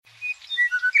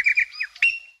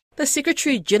The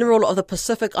Secretary-General of the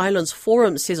Pacific Islands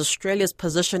Forum says Australia's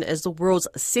position as the world's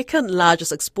second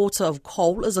largest exporter of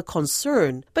coal is a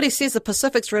concern, but he says the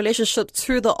Pacific's relationship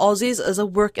to the Aussies is a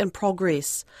work in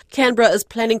progress. Canberra is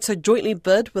planning to jointly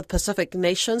bid with Pacific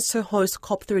nations to host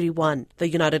COP31, the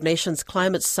United Nations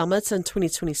Climate Summit in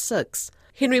 2026.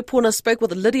 Henry Puna spoke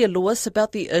with Lydia Lewis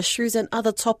about the issues and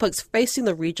other topics facing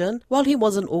the region while he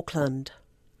was in Auckland.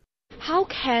 How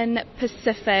can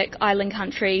Pacific Island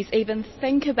countries even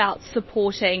think about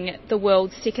supporting the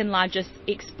world's second largest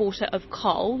exporter of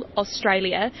coal,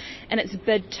 Australia, in its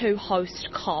bid to host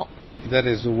COP? That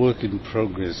is a work in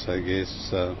progress, I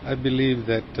guess. I believe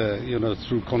that,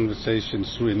 through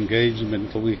conversations, through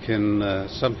engagement, we can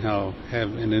somehow have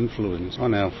an influence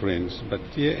on our friends. But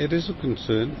yeah, it is a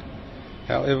concern.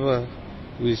 However,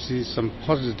 we see some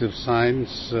positive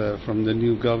signs from the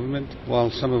new government.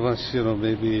 While some of us,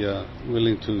 maybe are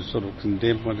willing to sort of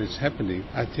condemn what is happening,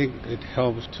 I think it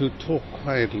helps to talk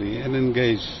quietly and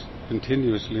engage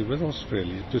continuously with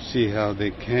Australia to see how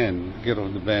they can get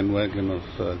on the bandwagon of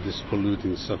this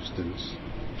polluting substance.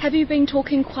 Have you been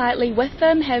talking quietly with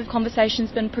them? Have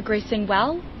conversations been progressing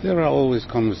well? There are always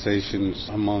conversations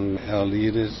among our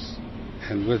leaders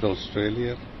and with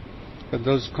Australia. But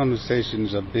those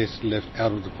conversations are best left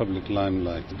out of the public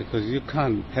limelight because you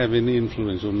can't have any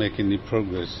influence or make any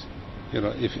progress,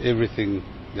 if everything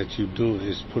that you do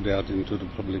is put out into the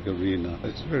public arena.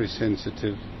 It's very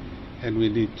sensitive and we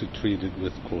need to treat it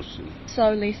with caution.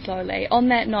 Slowly. On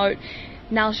that note,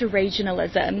 now to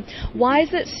regionalism. Why is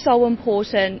it so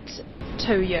important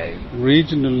to you?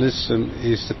 Regionalism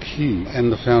is the key and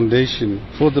the foundation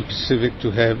for the Pacific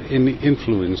to have any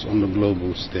influence on the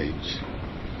global stage.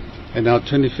 And our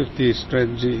 2050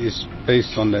 strategy is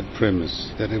based on that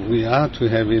premise, that if we are to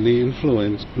have any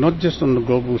influence, not just on the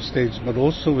global stage, but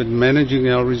also with managing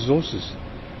our resources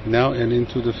now and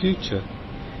into the future,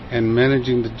 and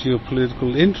managing the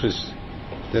geopolitical interest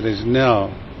that is now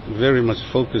very much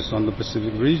focused on the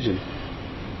Pacific region,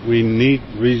 we need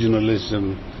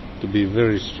regionalism to be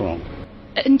very strong.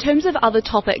 In terms of other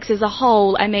topics as a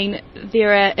whole,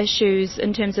 there are issues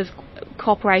in terms of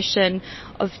cooperation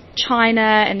of China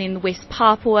and then West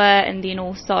Papua and then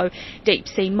also deep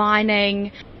sea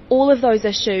mining, all of those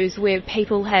issues where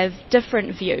people have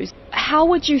different views. How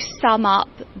would you sum up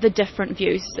the different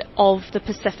views of the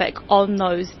Pacific on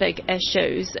those big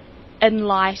issues in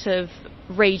light of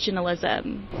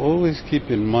regionalism? Always keep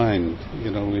in mind,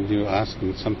 when you're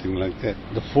asking something like that,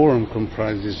 the forum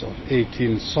comprises of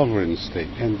 18 sovereign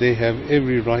states and they have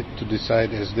every right to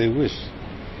decide as they wish.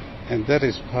 And that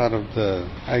is part of the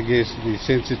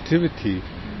sensitivity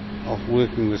of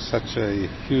working with such a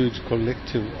huge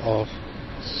collective of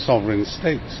sovereign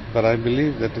states. But I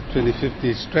believe that the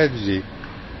 2050 strategy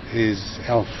is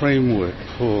our framework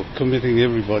for committing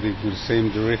everybody to the same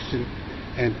direction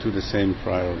and to the same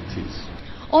priorities.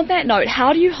 On that note,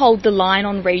 how do you hold the line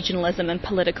on regionalism and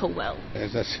political will?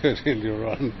 As I said earlier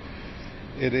on,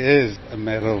 it is a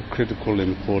matter of critical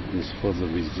importance for the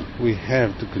region. We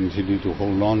have to continue to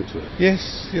hold on to it.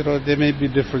 Yes, there may be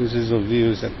differences of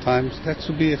views at times. That's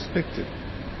to be expected.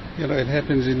 It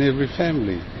happens in every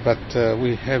family. But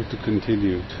we have to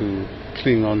continue to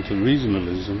cling on to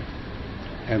regionalism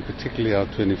and particularly our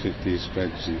 2050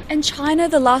 strategy. In China,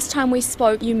 the last time we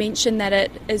spoke, you mentioned that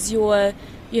it is your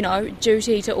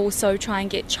duty to also try and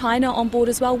get China on board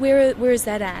as well. Where is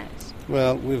that at?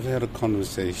 Well, we've had a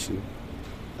conversation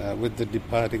with the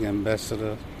departing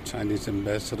ambassador, Chinese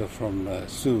ambassador from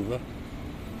Suva.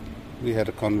 We had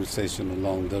a conversation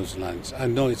along those lines. I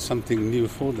know it's something new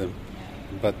for them,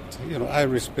 but, I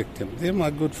respect them. They're my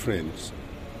good friends,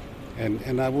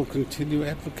 and I will continue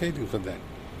advocating for that.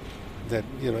 That,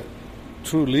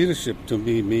 true leadership to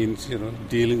me means,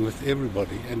 dealing with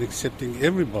everybody and accepting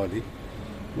everybody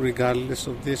regardless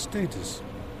of their status.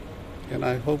 And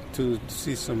I hope to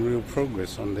see some real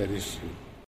progress on that issue.